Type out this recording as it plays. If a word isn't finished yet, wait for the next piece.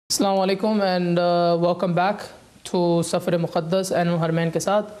Assalamu alaikum and welcome back to Safar Muqaddas and Harmain ke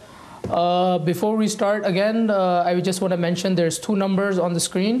saath. Before we start again, I just want to mention there's two numbers on the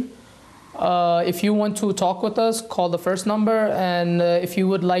screen. If you want to talk with us, call the first number, and if you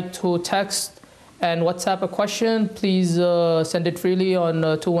would like to text and WhatsApp a question, please send it freely on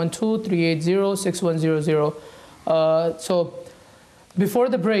 212-380-6100. So before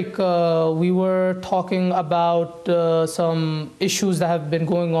the break, we were talking about some issues that have been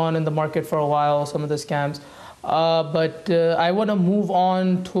going on in the market for a while, some of the scams. But I want to move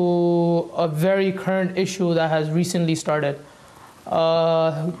on to a very current issue that has recently started.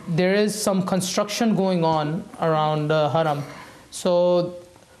 There is some construction going on around Haram. So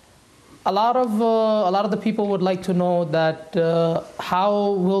a lot of the people would like to know that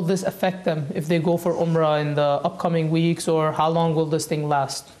how will this affect them if they go for Umrah in the upcoming weeks, or how long will this thing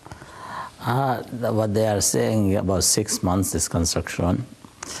last? What they are saying about 6 months, this construction.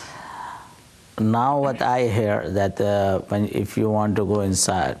 Now what I hear that if you want to go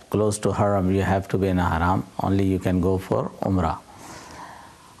inside close to Haram, you have to be in a Haram. Only you can go for Umrah.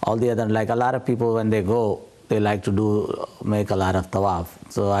 All the other, like a lot of people when they go, they like to make a lot of tawaf.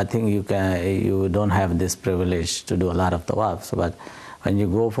 So I think you don't have this privilege to do a lot of tawaf. So, but when you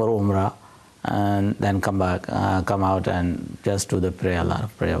go for Umrah and then come back, come out and just do the prayer, a lot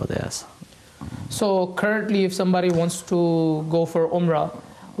of prayer over there. So currently, if somebody wants to go for Umrah,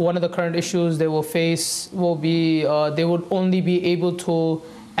 one of the current issues they will face will be they would only be able to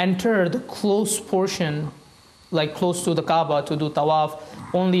enter the close portion, like close to the Kaaba, to do tawaf,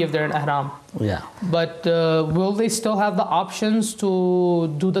 only if they're in ihram. Yeah. But will they still have the options to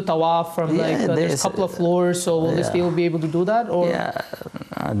do the tawaf from there's a couple of floors, so will they still be able to do that? Or? Yeah,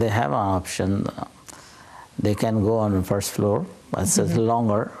 they have an option. They can go on the first floor, but it's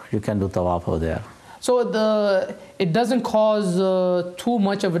longer. You can do tawaf over there. So it doesn't cause too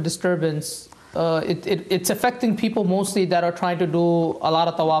much of a disturbance. It's affecting people mostly that are trying to do a lot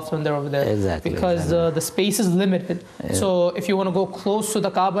of tawaf when they're over there. Exactly. Because the space is limited. Yeah. So if you want to go close to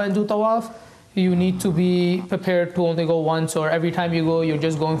the Kaaba and do tawaf, you need to be prepared to only go once, or every time you go, you're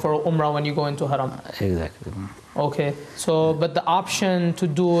just going for Umrah when you go into Haram. Exactly. Okay. So, but the option to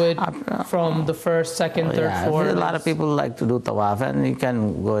do it from the first, second, third, fourth. A lot of people like to do tawaf, and you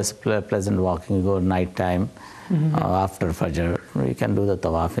can go as pleasant walking. You go night time. After Fajr, you can do the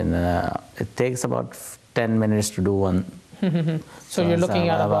tawaf. It takes about 10 minutes to do one. So you're looking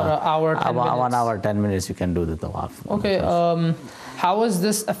at about an hour, 10 minutes. 1 hour, 10 minutes you can do the tawaf. Okay. How is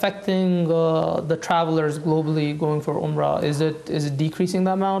this affecting the travelers globally going for Umrah? Is it decreasing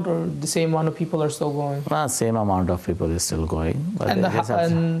the amount, or the same amount of people are still going? Well, same amount of people is still going. But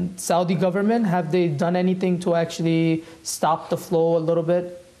and Saudi government, have they done anything to actually stop the flow a little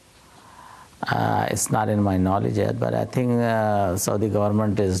bit? It's not in my knowledge yet, but I think Saudi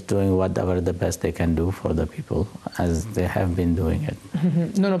government is doing whatever the best they can do for the people, as they have been doing it.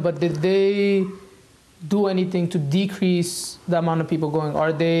 No, but did they do anything to decrease the amount of people going?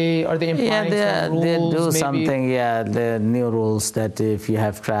 Are they implying some rules? They do maybe? something. Yeah, the new rules that if you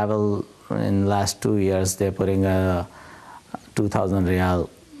have traveled in last 2 years, they're putting a 2,000 riyal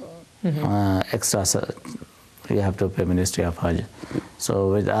extra. You have to pay Ministry of Hajj.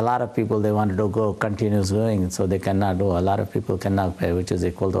 So with a lot of people, they wanted to go continuous going, so they cannot do. A lot of people cannot pay, which is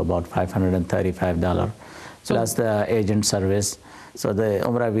equal to about $535 plus the agent service. So the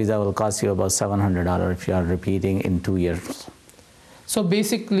Umrah visa will cost you about $700 if you are repeating in 2 years. So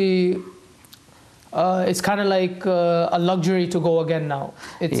basically, it's kind of like a luxury to go again now.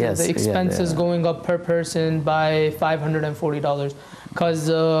 It's the expenses going up per person by $540. Because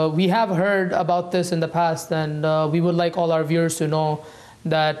we have heard about this in the past, and we would like all our viewers to know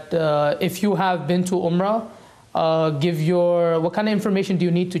that if you have been to Umrah, what kind of information do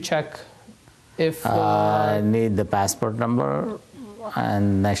you need to check? I need the passport number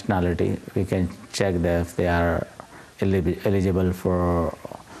and nationality. We can check if they are eligible for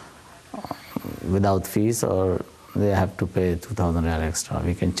without fees, or they have to pay 2,000 riyal extra.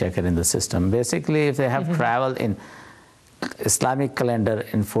 We can check it in the system. Basically, if they have traveled in Islamic calendar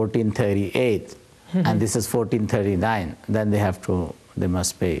in 1438 and this is 1439, then they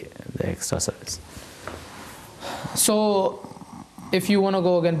must pay the extra service. So if you want to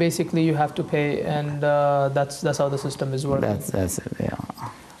go again, basically you have to pay, and that's how the system is working. That's it, yeah.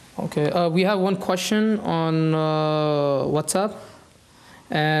 Okay, we have one question on WhatsApp,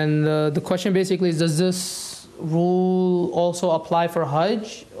 and the question basically is, does this rule also apply for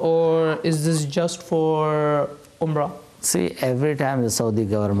Hajj, or is this just for Umrah? See, every time the Saudi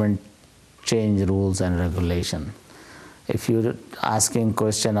government change rules and regulation, if you're asking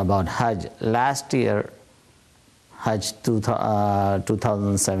question about Hajj, last year Hajj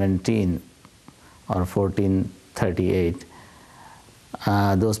 2017 or 1438.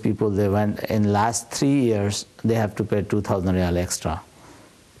 Those people, they went in last 3 years, they have to pay 2,000 riyal extra.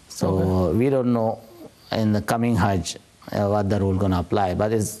 So we don't know in the coming Hajj what the rule going to apply,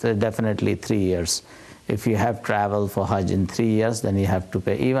 but it's definitely 3 years. If you have traveled for Hajj in 3 years, then you have to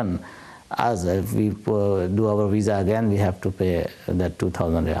pay. Even us, if we do our visa again, we have to pay that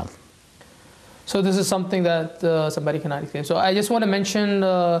 2,000 riyal. So this is something that somebody cannot claim. So I just want to mention,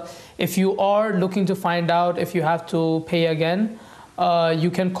 if you are looking to find out if you have to pay again, you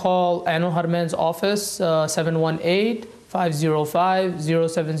can call Harmain's office,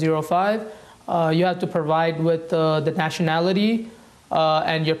 718-505-0705. You have to provide with the nationality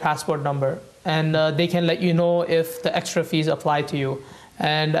and your passport number. And they can let you know if the extra fees apply to you.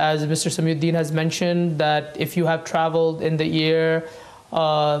 And as Mr. Samiuddin has mentioned, that if you have traveled in the year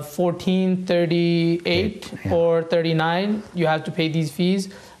 1438 or 39, you have to pay these fees.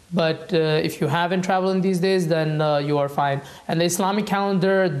 But if you haven't traveled in these days, then you are fine. And the Islamic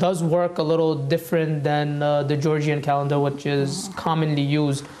calendar does work a little different than the Georgian calendar, which is commonly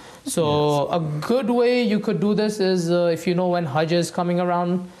used. So a good way you could do this is if you know when Hajj is coming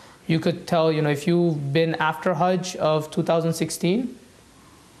around, you could tell, if you've been after Hajj of 2016,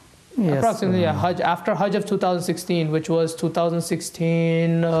 approximately after Hajj of 2016, which was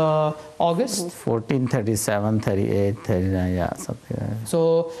 2016 August? 1437, 38, 39, yeah, something like that.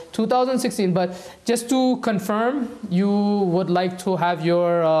 So 2016, but just to confirm, you would like to have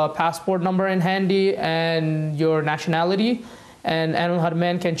your passport number in handy and your nationality, and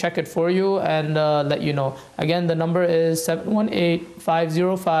Harmain can check it for you and let you know. Again, the number is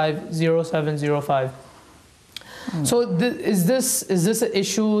 718-505-0705. So is this an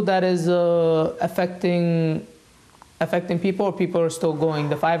issue that is affecting people, or people are still going?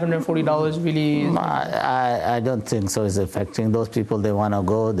 The $540 really? I don't think so. It's affecting those people. They want to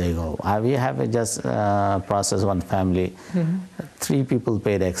go, they go. We have just process one family. 3 people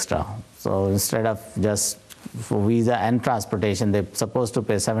paid extra. So instead of just for visa and transportation, they're supposed to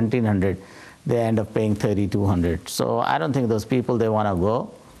pay $1,700. They end up paying $3,200. So I don't think those people, they want to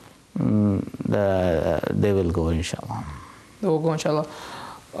go. They will go, inshallah. They will go, inshallah.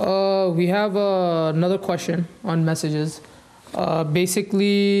 We have another question on messages.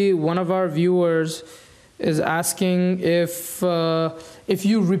 Basically, one of our viewers is asking if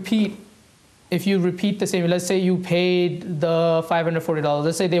you repeat the same. Let's say you paid the $540.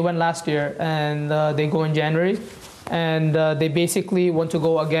 Let's say they went last year and they go in January, and they basically want to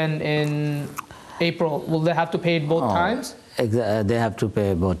go again in April. Will they have to pay it both times? They have to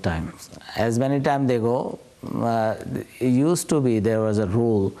pay both times. As many times they go, it used to be there was a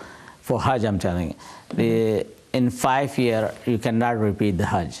rule for Hajj, I'm telling you. In 5 years, you cannot repeat the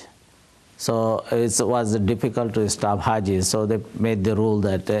Hajj. So it was difficult to stop Hajj. So they made the rule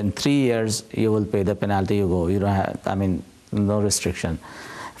that in 3 years, you will pay the penalty, you go. You don't have, no restriction.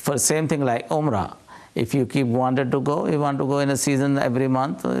 For same thing like Umrah. If you keep wanted to go, you want to go in a season every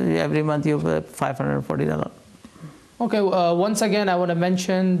month you pay $540. Okay, once again, I want to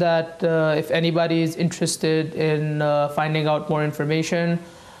mention that if anybody is interested in finding out more information,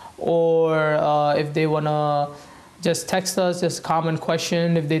 or if they want to just text us, just a common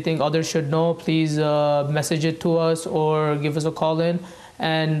question, if they think others should know, please message it to us or give us a call in.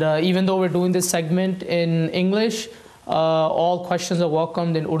 And even though we're doing this segment in English, all questions are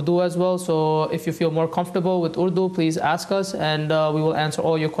welcomed in Urdu as well. So if you feel more comfortable with Urdu, please ask us, and we will answer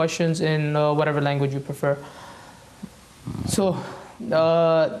all your questions in whatever language you prefer. So,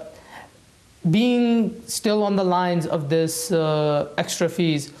 being still on the lines of this extra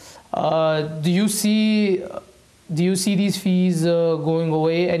fees, do you see these fees going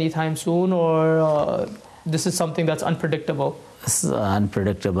away anytime soon, or this is something that's unpredictable? It's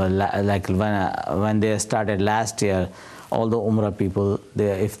unpredictable. Like when they started last year, all the Umrah people,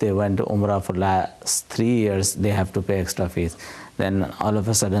 if they went to Umrah for last 3 years, they have to pay extra fees. Then all of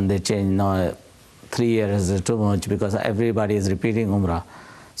a sudden they change. No, 3 years is too much because everybody is repeating Umrah.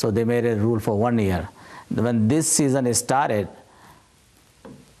 So they made a rule for 1 year. When this season started,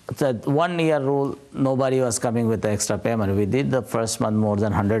 the 1 year rule, nobody was coming with the extra payment. We did the first month more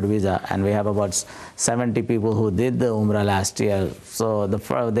than 100 visa, and we have about 70 people who did the Umrah last year. So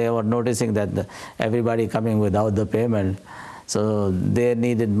they were noticing that everybody coming without the payment. So they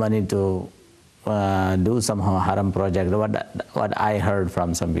needed money to do some haram project, what I heard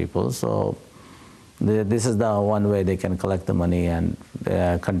from some people. So this is the one way they can collect the money and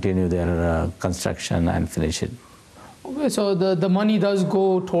continue their construction and finish it. Okay, so the money does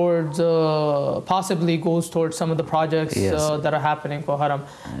go towards, possibly goes towards some of the projects that are happening for Haram.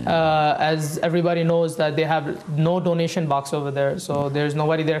 As everybody knows that they have no donation box over there, so there's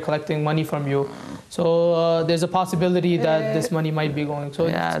nobody there collecting money from you. So there's a possibility that this money might be going. So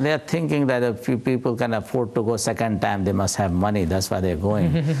yeah, they're thinking that if few people can afford to go second time, they must have money. That's why they're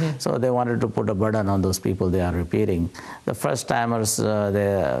going. So they wanted to put a burden on those people they are repeating. The first timers,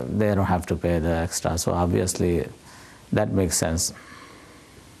 they don't have to pay the extra. So obviously, that makes sense.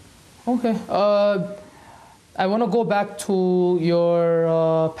 Okay. I want to go back to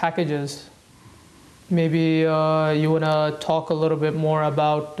your packages. Maybe you want to talk a little bit more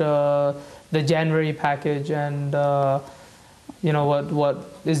about the January package and what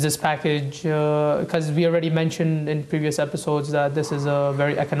is this package? Because we already mentioned in previous episodes that this is a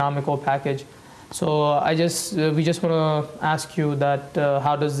very economical package. So we just want to ask you that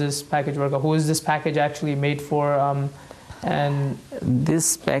how does this package work? Who is this package actually made for? And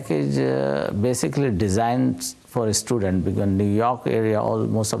this package basically designed for a student, because in New York area,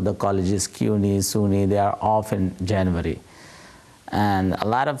 most of the colleges, CUNY, SUNY, they are off in January. And a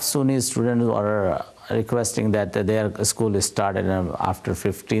lot of SUNY students are requesting that their school is started after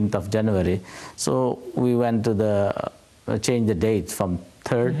 15th of January. So we went to change the date from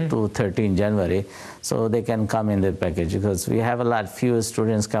 3rd to 13th January, so they can come in the package, because we have few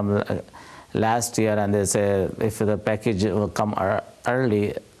students come last year and they say if the package will come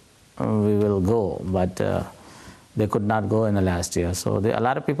early, we will go, but they could not go in the last year. So a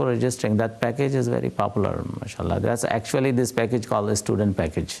lot of people are registering. That package is very popular, mashallah. That's actually this package called a student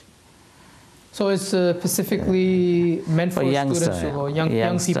package. So it's specifically meant for youngster, students to go,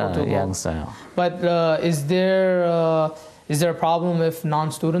 young people to go. Youngster. But is there a problem if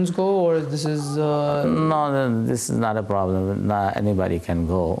non-students go, or this is? No, this is not a problem. Not anybody can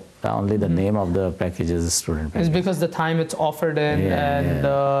go. Only the name of the package is a student package. It's because the time it's offered in,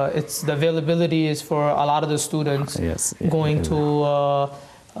 it's the availability is for a lot of the students going to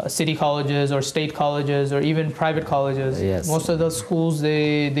city colleges or state colleges or even private colleges. Yes. Most of the schools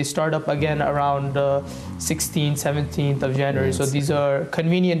they start up again around 16th, 17th of January. Yes. So these are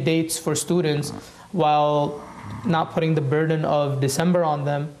convenient dates for students, while not putting the burden of December on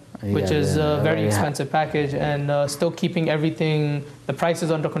them, which is a very expensive package, and still keeping everything, the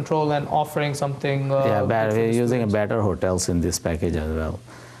prices under control, and offering something. We're using better hotels in this package as well.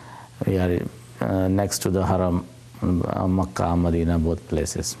 We are next to the Haram, Makkah, Medina, both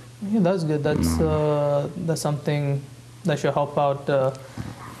places. Yeah, that's good. That's something that should help out.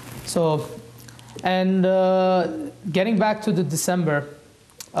 So, and getting back to the December.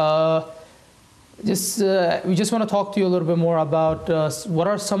 We just want to talk to you a little bit more about what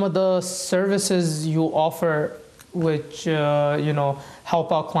are some of the services you offer, which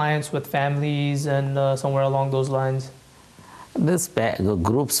help out clients with families and somewhere along those lines. This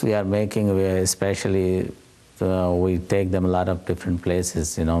groups we are making, especially we take them a lot of different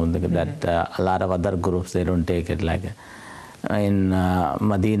places. That a lot of other groups they don't take it. Like in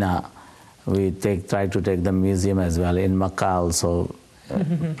Medina, we try to take the museum as well. In Makkah also.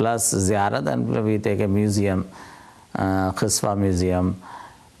 Plus ziyarat, and we take a museum, Qiswa museum,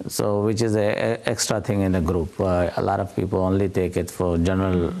 so which is an extra thing in the group. A lot of people only take it for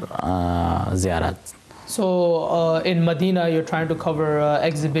general ziyarat. So in Medina, you're trying to cover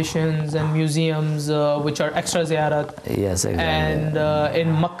exhibitions and museums, which are extra ziyarat. Yes, exactly. And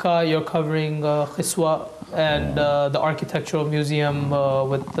in Makkah, you're covering Qiswa and the architectural museum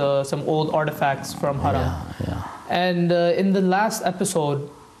with some old artifacts from Haram. Yeah. And in the last episode,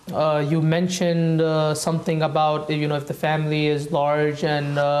 you mentioned something about if the family is large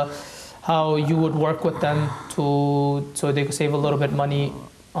and how you would work with them so they could save a little bit money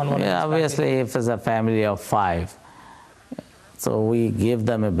on one. Yeah, obviously, if it's a family of 5, so we give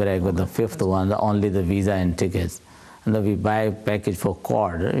them a break with the 5th one, only the visa and tickets, and then we buy a package for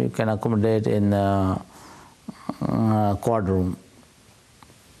quad. You can accommodate in quad room.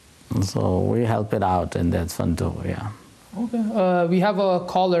 So we help it out, and that's fun too, yeah. Okay, we have a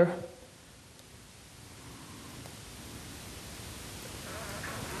caller.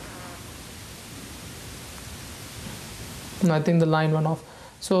 No, I think the line went off.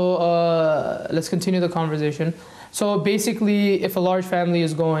 So let's continue the conversation. So basically, if a large family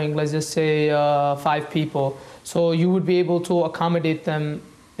is going, let's just say 5 people, so you would be able to accommodate them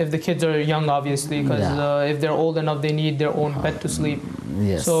if the kids are young, obviously, because if they're old enough, they need their own bed to sleep.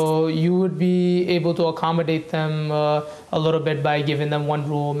 Yes. So you would be able to accommodate them a little bit by giving them one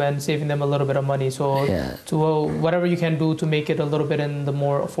room and saving them a little bit of money. So to whatever you can do to make it a little bit in the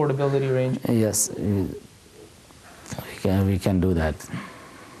more affordability range. Yes, we can do that.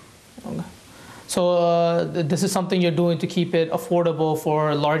 Okay. So this is something you're doing to keep it affordable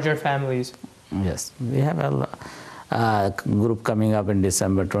for larger families. Yes, we have a group coming up in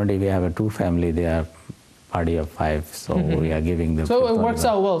December 20. We have a 2 family. They are party of 5, so we are giving them. So it works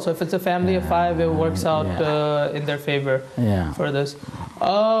out well. So if it's a family of 5, it works out in their favor for this.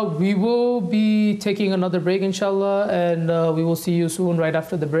 We will be taking another break, inshallah, and we will see you soon right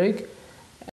after the break.